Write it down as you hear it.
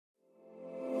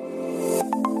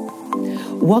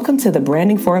Welcome to the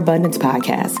Branding for Abundance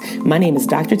podcast. My name is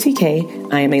Dr.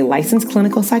 TK. I am a licensed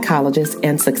clinical psychologist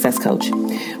and success coach.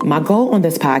 My goal on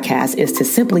this podcast is to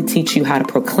simply teach you how to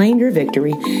proclaim your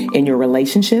victory in your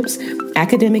relationships,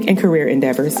 academic and career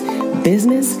endeavors,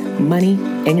 business, money,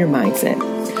 and your mindset.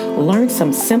 Learn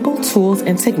some simple tools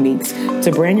and techniques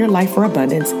to brand your life for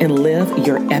abundance and live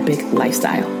your epic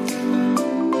lifestyle.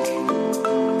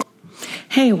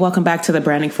 Hey, welcome back to the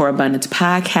Branding for Abundance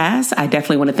podcast. I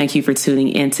definitely want to thank you for tuning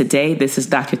in today. This is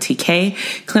Dr.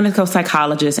 TK, clinical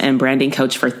psychologist and branding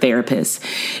coach for therapists.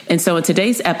 And so in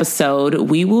today's episode,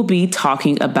 we will be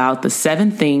talking about the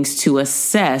 7 things to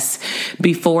assess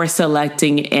before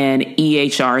selecting an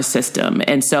EHR system.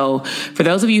 And so for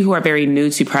those of you who are very new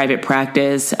to private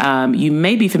practice, you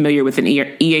may be familiar with an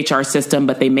EHR system,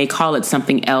 but they may call it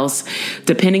something else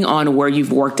depending on where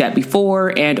you've worked at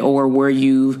before and or where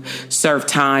you served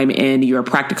time in your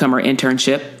practicum or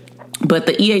internship. But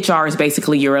the EHR is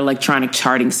basically your electronic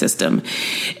charting system.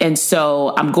 And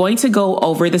so I'm going to go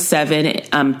over the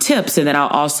 7 tips, and then I'll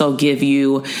also give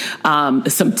you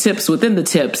some tips within the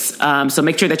tips. So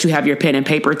make sure that you have your pen and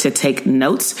paper to take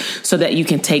notes so that you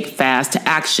can take fast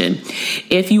action.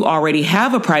 If you already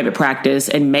have a private practice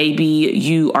and maybe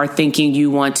you are thinking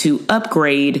you want to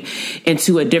upgrade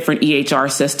into a different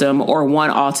EHR system or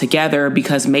one altogether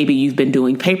because maybe you've been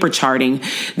doing paper charting,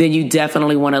 then you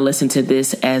definitely want to listen to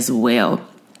this as well.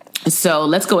 So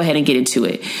let's go ahead and get into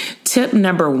it. Tip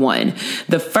number 1,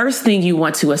 the first thing you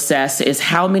want to assess is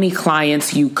how many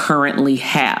clients you currently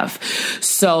have.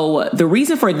 So the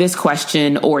reason for this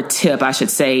question, or tip, I should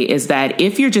say, is that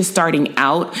if you're just starting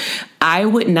out, I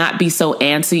would not be so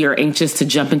antsy or anxious to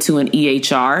jump into an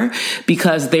EHR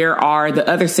because there are the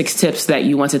other 6 tips that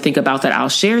you want to think about that I'll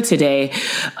share today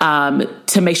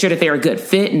to make sure that they're a good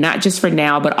fit, not just for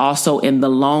now, but also in the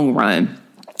long run.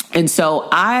 And so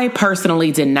I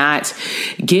personally did not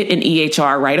get an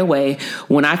EHR right away.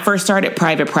 When I first started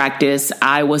private practice,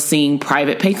 I was seeing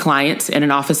private pay clients in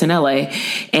an office in LA,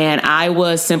 and I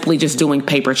was simply just doing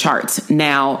paper charts.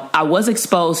 Now, I was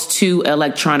exposed to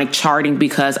electronic charting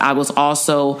because I was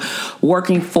also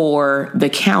working for the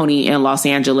county in Los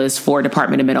Angeles for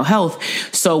Department of Mental Health.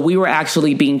 So we were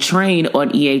actually being trained on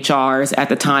EHRs at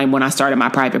the time when I started my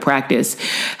private practice.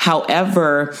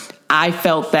 However, I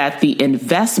felt that the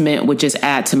investment would just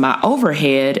add to my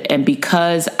overhead. And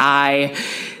because I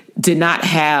did not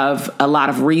have a lot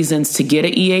of reasons to get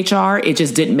an EHR, it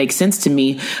just didn't make sense to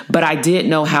me. But I did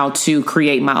know how to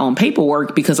create my own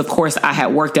paperwork because, of course, I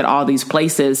had worked at all these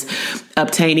places,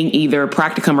 obtaining either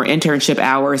practicum or internship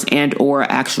hours and or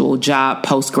actual job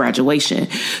post-graduation.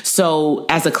 So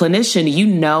as a clinician, you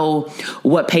know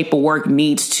what paperwork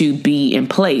needs to be in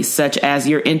place, such as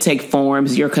your intake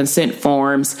forms, your consent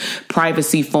forms,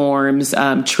 privacy forms,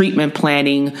 treatment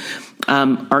planning,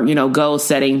 or, goal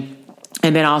setting.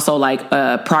 And then also like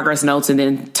progress notes and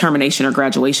then termination or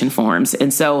graduation forms.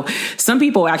 And so some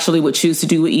people actually would choose to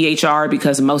do an EHR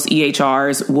because most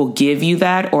EHRs will give you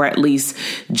that, or at least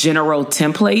general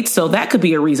templates. So that could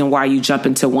be a reason why you jump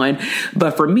into one.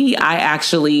 But for me, I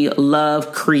actually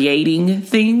love creating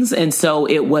things. And so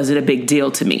it wasn't a big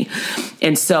deal to me.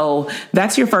 And so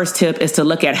that's your first tip, is to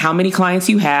look at how many clients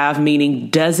you have, meaning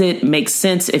does it make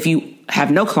sense if you have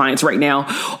no clients right now,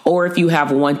 or if you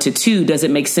have 1 to 2, does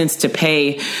it make sense to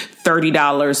pay $30,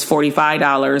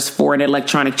 $45 for an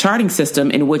electronic charting system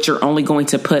in which you're only going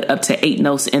to put up to 8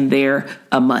 notes in there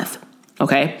a month?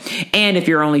 Okay. And if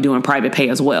you're only doing private pay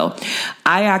as well.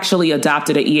 I actually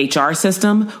adopted an EHR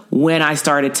system when I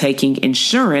started taking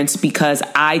insurance because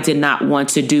I did not want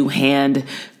to do hand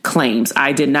claims.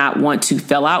 I did not want to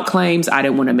fill out claims. I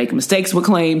didn't want to make mistakes with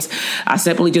claims. I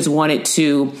simply just wanted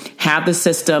to have the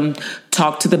system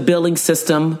talk to the billing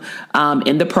system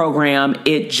in the program.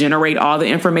 It generate all the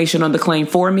information on the claim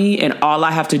for me. And all I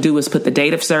have to do is put the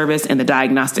date of service and the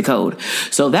diagnostic code.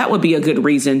 So that would be a good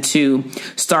reason to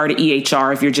start an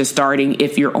EHR if you're just starting,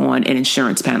 if you're on an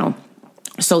insurance panel.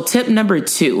 So tip number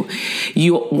 2,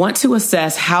 you want to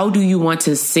assess how do you want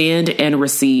to send and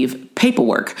receive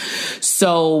paperwork.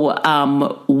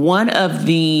 So one of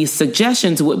the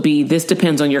suggestions would be, this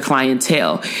depends on your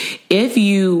clientele. If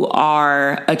you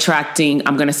are attracting,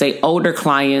 I'm going to say older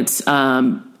clients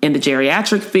in the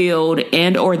geriatric field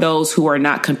and or those who are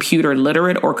not computer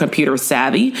literate or computer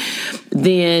savvy,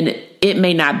 then it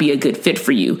may not be a good fit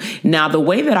for you. Now, the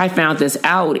way that I found this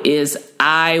out is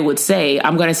I would say,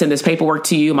 I'm going to send this paperwork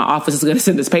to you. My office is going to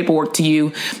send this paperwork to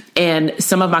you. And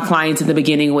some of my clients in the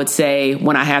beginning would say,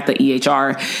 when I had the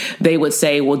EHR, they would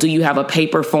say, well, do you have a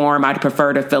paper form? I'd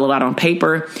prefer to fill it out on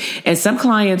paper. And some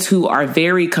clients who are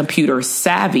very computer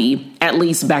savvy, at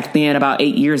least back then, about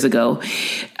 8 years ago,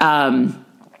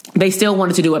 they still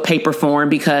wanted to do a paper form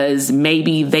because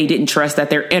maybe they didn't trust that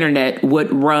their internet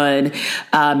would run.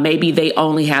 Maybe they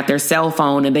only had their cell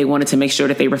phone and they wanted to make sure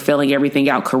that they were filling everything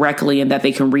out correctly and that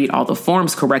they can read all the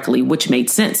forms correctly, which made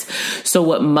sense. So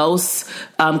what most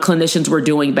clinicians were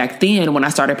doing back then when I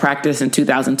started practice in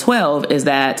 2012 is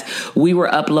that we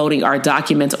were uploading our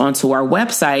documents onto our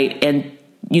website, and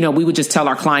we would just tell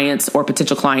our clients or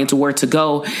potential clients where to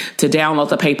go to download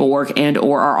the paperwork, and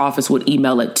or our office would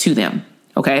email it to them.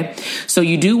 Okay, so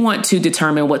you do want to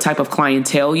determine what type of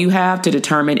clientele you have to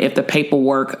determine if the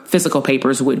paperwork, physical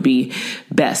papers, would be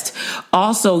best.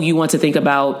 Also, you want to think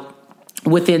about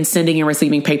within sending and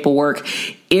receiving paperwork,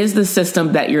 is the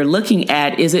system that you're looking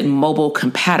at, is it mobile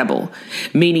compatible?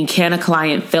 Meaning, can a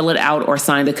client fill it out or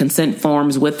sign the consent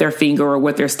forms with their finger or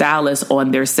with their stylus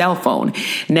on their cell phone?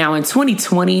 Now, in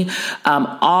 2020,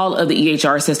 all of the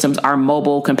EHR systems are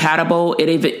mobile compatible.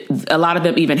 A lot of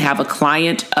them even have a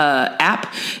client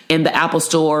app in the Apple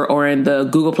Store or in the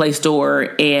Google Play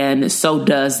Store, and so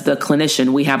does the clinician.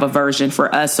 We have a version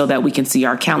for us so that we can see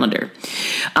our calendar.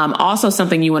 Also,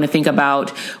 something you want to think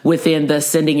about within the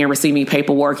sending and receiving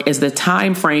paperwork is the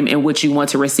time frame in which you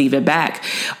want to receive it back.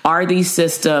 Are these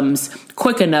systems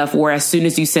quick enough where as soon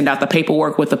as you send out the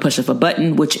paperwork with the push of a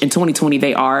button, which in 2020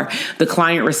 they are, the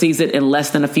client receives it in less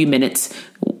than a few minutes,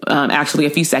 actually a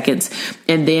few seconds,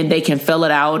 and then they can fill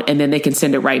it out and then they can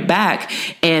send it right back.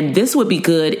 And this would be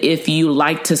good if you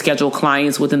like to schedule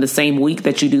clients within the same week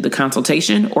that you do the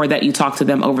consultation, or that you talk to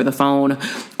them over the phone,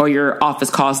 or your office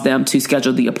calls them to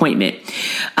schedule the appointment.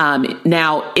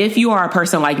 Now, if you are a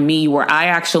person like me, where I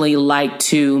actually like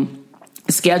to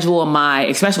schedule my,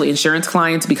 especially insurance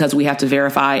clients, because we have to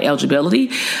verify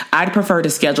eligibility, I'd prefer to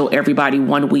schedule everybody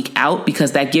 1 week out,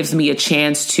 because that gives me a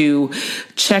chance to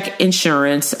check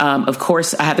insurance. Of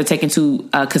course, I have to take into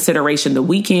consideration the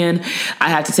weekend. I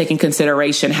have to take in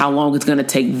consideration how long it's going to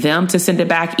take them to send it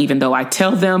back, even though I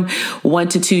tell them 1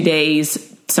 to 2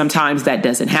 days. Sometimes that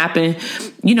doesn't happen,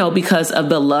 because of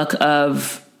the luck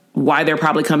of why they're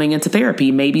probably coming into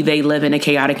therapy. Maybe they live in a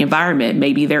chaotic environment.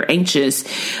 Maybe they're anxious.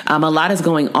 A lot is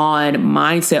going on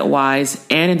mindset wise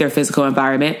and in their physical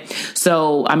environment.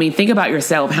 So, think about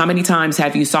yourself. How many times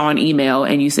have you saw an email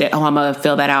and you said, I'm going to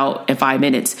fill that out in 5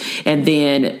 minutes. And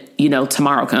then,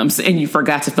 tomorrow comes and you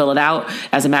forgot to fill it out.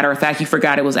 As a matter of fact, you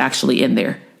forgot it was actually in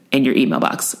there in your email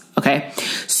box. Okay.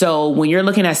 So when you're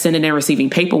looking at sending and receiving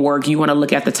paperwork, you want to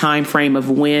look at the time frame of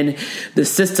when the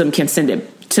system can send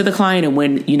it to the client and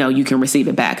when, you can receive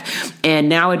it back. And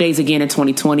nowadays, again, in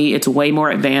 2020, it's way more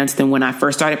advanced than when I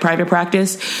first started private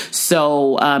practice.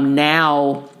 So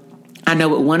now I know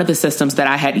with one of the systems that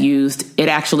I had used, it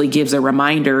actually gives a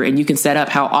reminder, and you can set up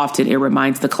how often it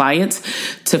reminds the clients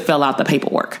to fill out the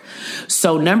paperwork.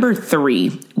 So number 3,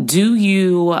 do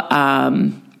you,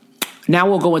 now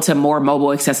we'll go into more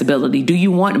mobile accessibility. Do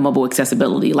you want mobile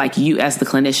accessibility, like you as the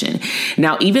clinician?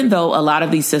 Now, even though a lot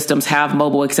of these systems have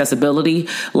mobile accessibility,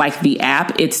 like the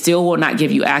app, it still will not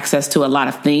give you access to a lot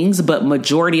of things, but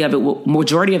majority of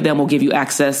them will give you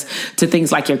access to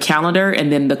things like your calendar and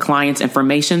then the client's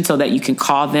information, so that you can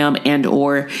call them and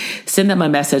or send them a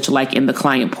message like in the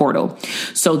client portal.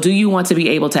 So do you want to be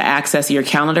able to access your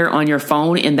calendar on your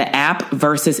phone in the app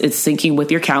versus it's syncing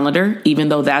with your calendar, even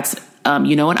though that's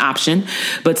an option,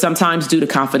 but sometimes due to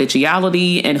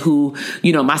confidentiality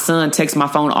and my son texts my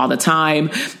phone all the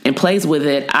time and plays with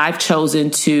it, I've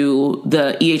chosen to,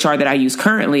 the EHR that I use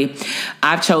currently,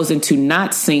 I've chosen to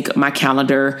not sync my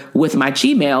calendar with my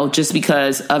Gmail, just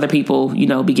because other people, be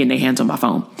getting their hands on my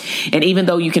phone. And even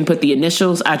though you can put the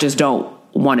initials, I just don't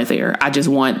want it there. I just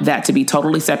want that to be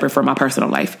totally separate from my personal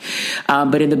life.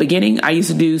 But in the beginning, I used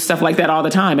to do stuff like that all the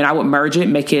time, and I would merge it,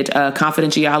 make it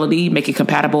confidentiality, make it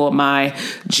compatible with my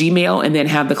Gmail, and then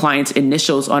have the client's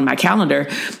initials on my calendar.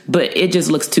 But it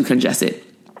just looks too congested.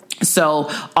 So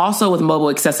also with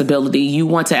mobile accessibility, you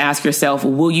want to ask yourself,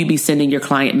 will you be sending your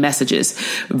client messages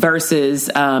versus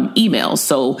emails?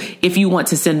 So if you want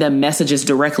to send them messages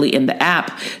directly in the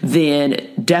app,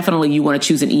 then definitely you want to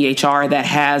choose an EHR that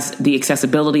has the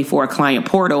accessibility for a client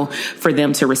portal for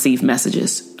them to receive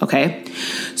messages. Okay.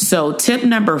 So tip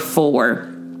number 4.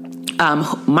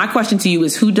 My question to you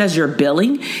is, who does your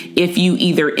billing? If you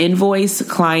either invoice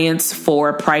clients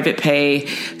for private pay,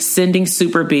 sending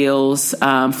super bills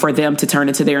for them to turn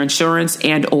into their insurance,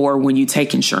 and or when you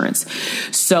take insurance.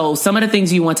 So some of the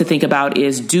things you want to think about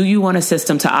is, do you want a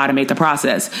system to automate the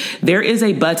process? There is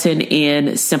a button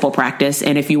in Simple Practice.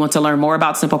 And if you want to learn more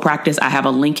about Simple Practice, I have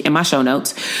a link in my show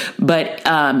notes. But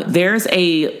there's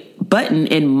a button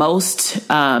in most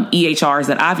EHRs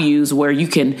that I've used where you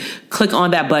can click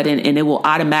on that button and it will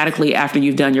automatically, after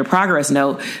you've done your progress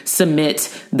note,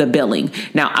 submit the billing.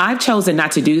 Now, I've chosen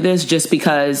not to do this just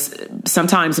because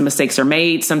sometimes mistakes are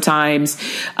made. Sometimes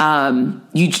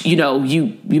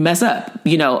you mess up.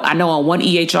 I know on one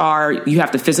EHR, you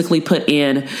have to physically put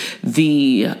in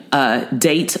the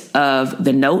date of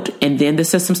the note, and then the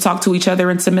systems talk to each other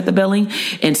and submit the billing.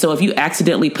 And so if you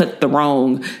accidentally put the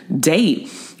wrong date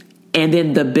and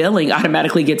then the billing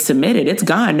automatically gets submitted, it's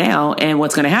gone now. And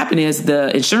what's going to happen is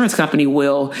the insurance company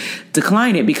will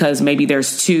decline it because maybe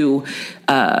there's two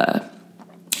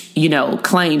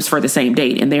claims for the same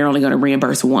date, and they're only going to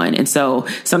reimburse one. And so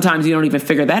sometimes you don't even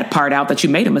figure that part out, that you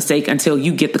made a mistake, until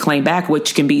you get the claim back,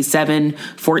 which can be 7,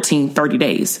 14, 30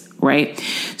 days. Right?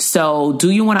 So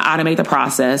do you want to automate the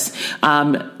process?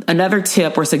 Another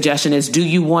tip or suggestion is, do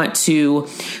you want to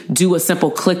do a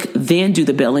simple click, then do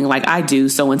the billing like I do?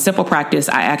 So in Simple Practice,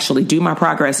 I actually do my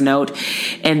progress note,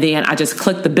 and then I just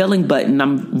click the billing button.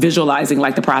 I'm visualizing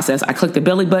like the process. I click the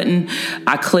billing button.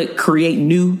 I click create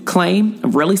new claim.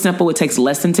 Really simple. It takes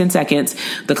less than 10 seconds.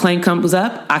 The claim comes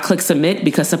up. I click submit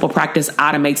because Simple Practice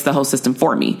automates the whole system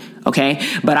for me. Okay.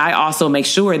 But I also make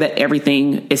sure that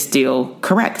everything is still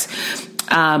correct.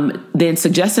 Then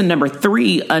suggestion number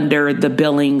 3 under the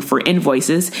billing for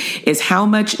invoices is, how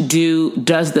much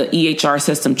does the EHR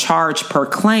system charge per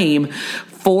claim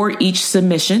for each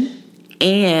submission?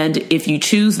 And if you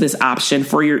choose this option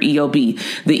for your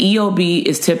EOB, the EOB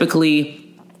is typically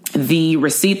the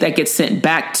receipt that gets sent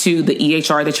back to the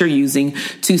EHR that you're using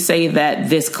to say that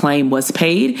this claim was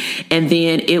paid. And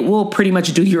then it will pretty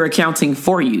much do your accounting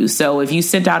for you. So if you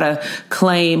sent out a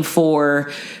claim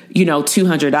for,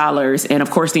 $200, and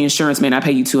of course the insurance may not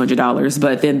pay you $200,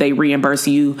 but then they reimburse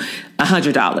you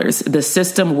 $100, the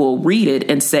system will read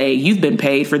it and say, you've been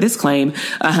paid for this claim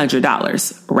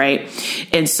 $100, right?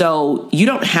 And so you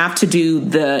don't have to do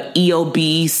the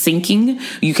EOB syncing.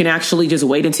 You can actually just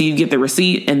wait until you get the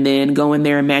receipt and then go in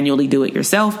there and manually do it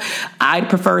yourself. I'd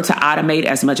prefer to automate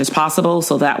as much as possible,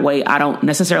 so that way I don't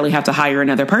necessarily have to hire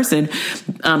another person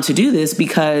to do this,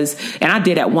 because, and I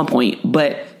did at one point,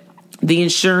 but the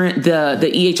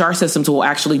EHR systems will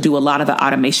actually do a lot of the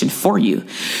automation for you.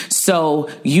 So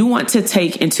you want to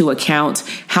take into account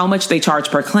how much they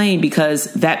charge per claim, because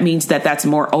that means that that's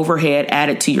more overhead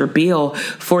added to your bill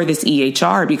for this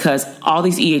EHR, because all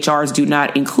these EHRs do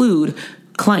not include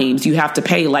claims. You have to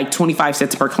pay like 25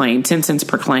 cents per claim, 10 cents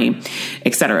per claim,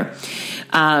 etc.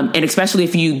 And especially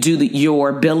if you do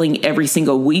your billing every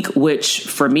single week, which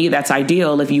for me, that's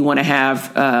ideal if you want to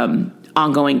have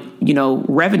ongoing,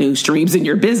 revenue streams in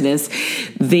your business,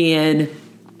 then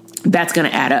that's going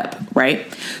to add up, right?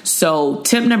 So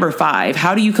tip number 5,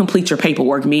 how do you complete your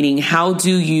paperwork? Meaning, how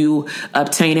do you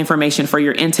obtain information for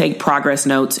your intake, progress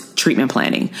notes, treatment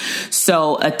planning?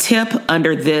 So a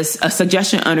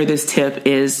suggestion under this tip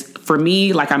is, for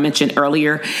me, like I mentioned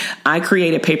earlier, I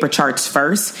created paper charts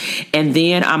first, and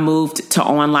then I moved to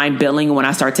online billing when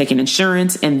I started taking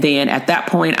insurance. And then at that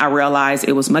point, I realized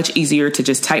it was much easier to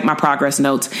just type my progress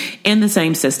notes in the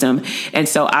same system. And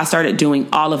so I started doing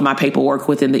all of my paperwork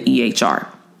within the EHR.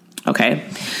 Okay,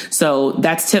 so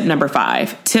that's tip number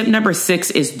 5. Tip number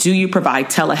 6 is, do you provide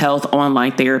telehealth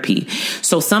online therapy?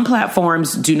 So some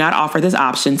platforms do not offer this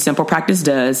option. Simple Practice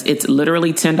does. It's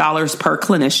literally $10 per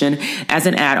clinician as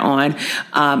an add-on.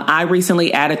 I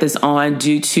recently added this on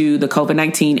due to the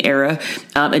COVID-19 era.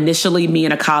 Initially, me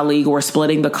and a colleague were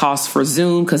splitting the cost for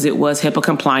Zoom because it was HIPAA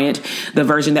compliant, the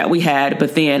version that we had.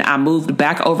 But then I moved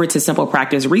back over to Simple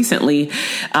Practice recently,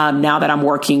 now that I'm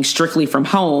working strictly from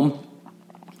home.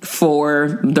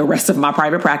 For the rest of my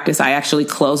private practice, I actually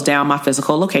closed down my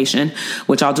physical location,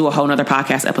 which I'll do a whole nother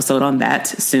podcast episode on that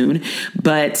soon.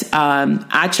 But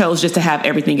I chose just to have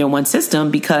everything in one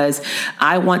system because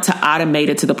I want to automate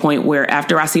it to the point where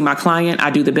after I see my client,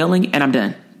 I do the billing and I'm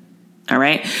done. All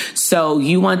right. So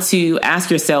you want to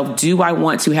ask yourself, do I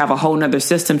want to have a whole nother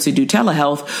system to do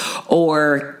telehealth,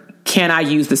 or can I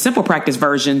use the Simple Practice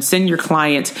version, send your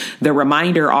client the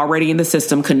reminder already in the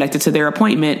system connected to their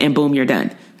appointment, and boom, you're done.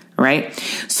 Right.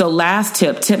 So last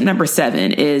tip number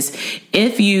 7 is,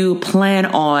 if you plan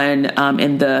on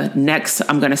in the next,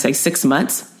 I'm going to say 6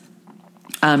 months,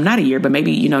 not a year, but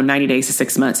maybe, 90 days to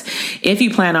 6 months. If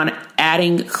you plan on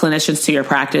adding clinicians to your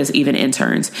practice, even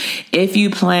interns, if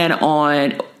you plan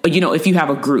on if you have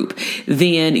a group,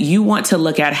 then you want to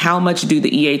look at how much do the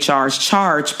EHRs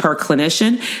charge per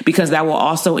clinician, because that will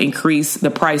also increase the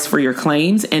price for your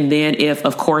claims. And then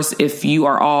if you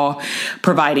are all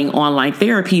providing online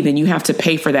therapy, then you have to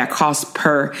pay for that cost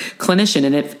per clinician.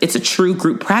 And if it's a true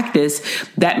group practice,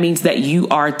 that means that you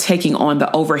are taking on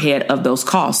the overhead of those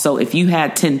costs. So if you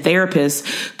had 10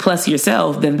 therapists plus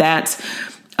yourself, then that's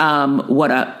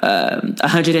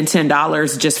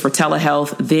 $110 just for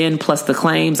telehealth, then plus the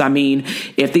claims. I mean,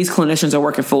 if these clinicians are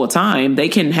working full time, they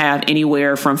can have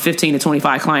anywhere from 15 to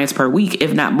 25 clients per week,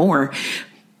 if not more,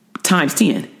 times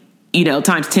 10.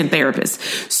 Times 10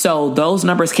 therapists. So those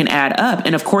numbers can add up.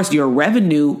 And of course, your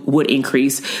revenue would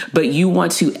increase, but you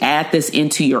want to add this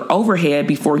into your overhead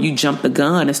before you jump the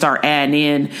gun and start adding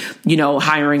in,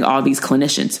 hiring all these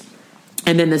clinicians.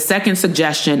 And then the second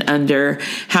suggestion under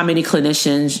how many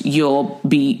clinicians you'll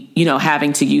be,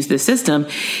 having to use this system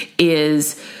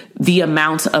is the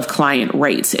amount of client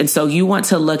rates. And so you want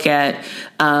to look at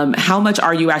how much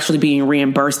are you actually being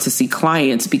reimbursed to see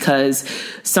clients? Because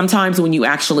sometimes when you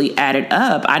actually add it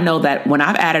up, I know that when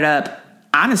I've added up,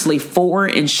 honestly, 4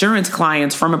 insurance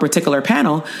clients from a particular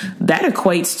panel, that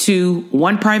equates to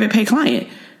 1 private pay client.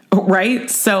 Right.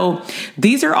 So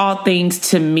these are all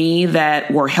things to me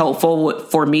that were helpful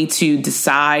for me to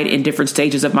decide in different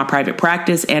stages of my private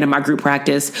practice and in my group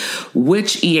practice,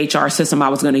 which EHR system I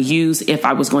was going to use, if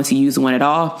I was going to use one at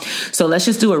all. So let's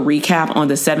just do a recap on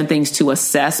the 7 things to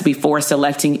assess before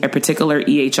selecting a particular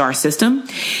EHR system.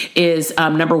 Is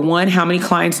number 1, how many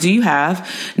clients do you have?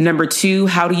 Number 2,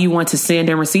 how do you want to send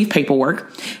and receive paperwork?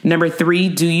 Number 3,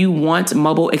 do you want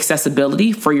mobile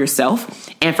accessibility for yourself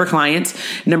and for clients?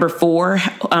 Number 4,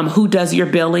 who does your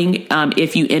billing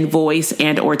if you invoice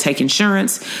and or take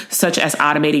insurance, such as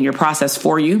automating your process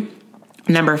for you?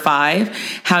 Number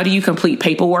 5, how do you complete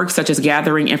paperwork, such as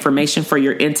gathering information for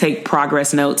your intake,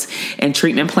 progress notes, and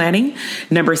treatment planning?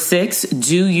 Number 6,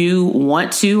 do you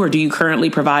want to or do you currently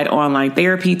provide online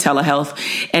therapy, telehealth?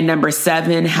 And number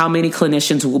 7, how many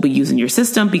clinicians will be using your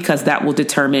system, because that will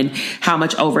determine how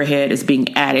much overhead is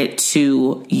being added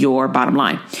to your bottom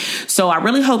line. So I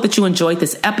really hope that you enjoyed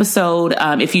this episode.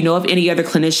 If you know of any other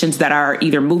clinicians that are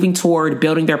either moving toward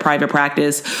building their private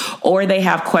practice or they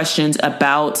have questions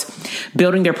about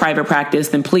building their private practice,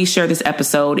 then please share this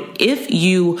episode. If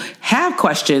you have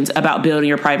questions about building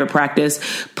your private practice,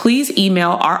 please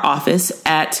email our office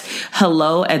at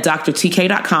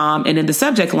hello@drtk.com. And in the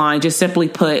subject line, just simply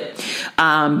put,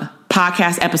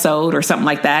 podcast episode or something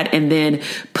like that. And then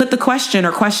put the question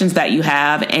or questions that you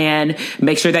have and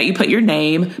make sure that you put your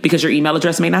name, because your email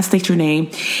address may not state your name.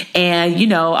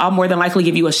 And, I'll more than likely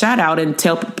give you a shout out and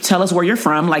tell us where you're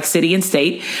from, like city and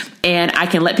state. And I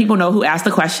can let people know who asked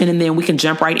the question, and then we can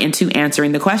jump right into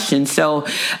answering the question. So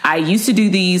I used to do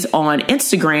these on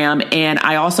Instagram, and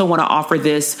I also want to offer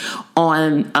this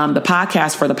on the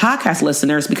podcast for the podcast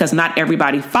listeners, because not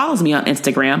everybody follows me on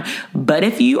Instagram. But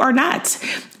if you are not,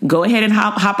 go ahead and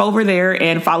hop over there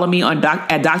and follow me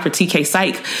at Dr. TK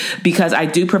Psych, because I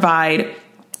do provide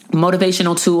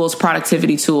motivational tools,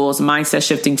 productivity tools, mindset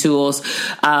shifting tools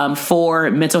for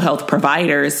mental health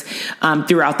providers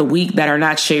throughout the week that are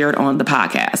not shared on the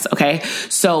podcast. Okay.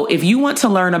 So if you want to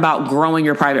learn about growing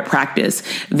your private practice,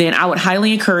 then I would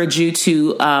highly encourage you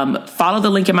to follow the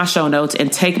link in my show notes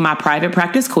and take my private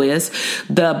practice quiz.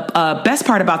 The best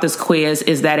part about this quiz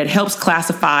is that it helps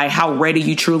classify how ready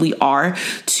you truly are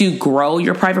to grow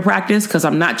your private practice, because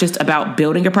I'm not just about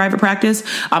building a private practice.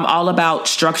 I'm all about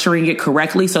structuring it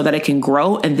correctly so that it can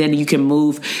grow, and then you can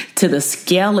move to the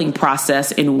scaling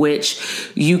process in which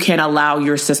you can allow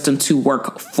your system to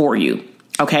work for you.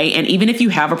 Okay. And even if you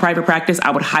have a private practice, I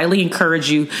would highly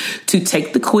encourage you to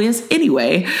take the quiz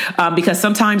anyway, because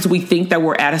sometimes we think that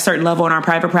we're at a certain level in our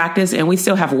private practice and we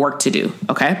still have work to do.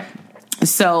 Okay.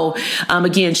 So,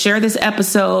 again, share this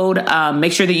episode.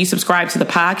 Make sure that you subscribe to the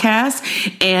podcast,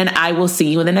 and I will see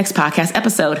you in the next podcast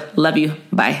episode. Love you.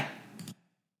 Bye.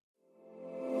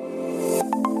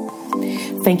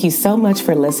 Thank you so much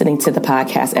for listening to the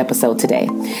podcast episode today.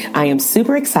 I am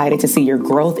super excited to see your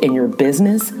growth in your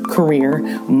business, career,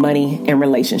 money, and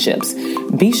relationships.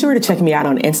 Be sure to check me out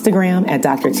on Instagram at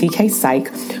Dr. TK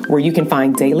Psych, where you can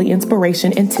find daily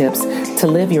inspiration and tips to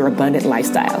live your abundant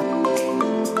lifestyle.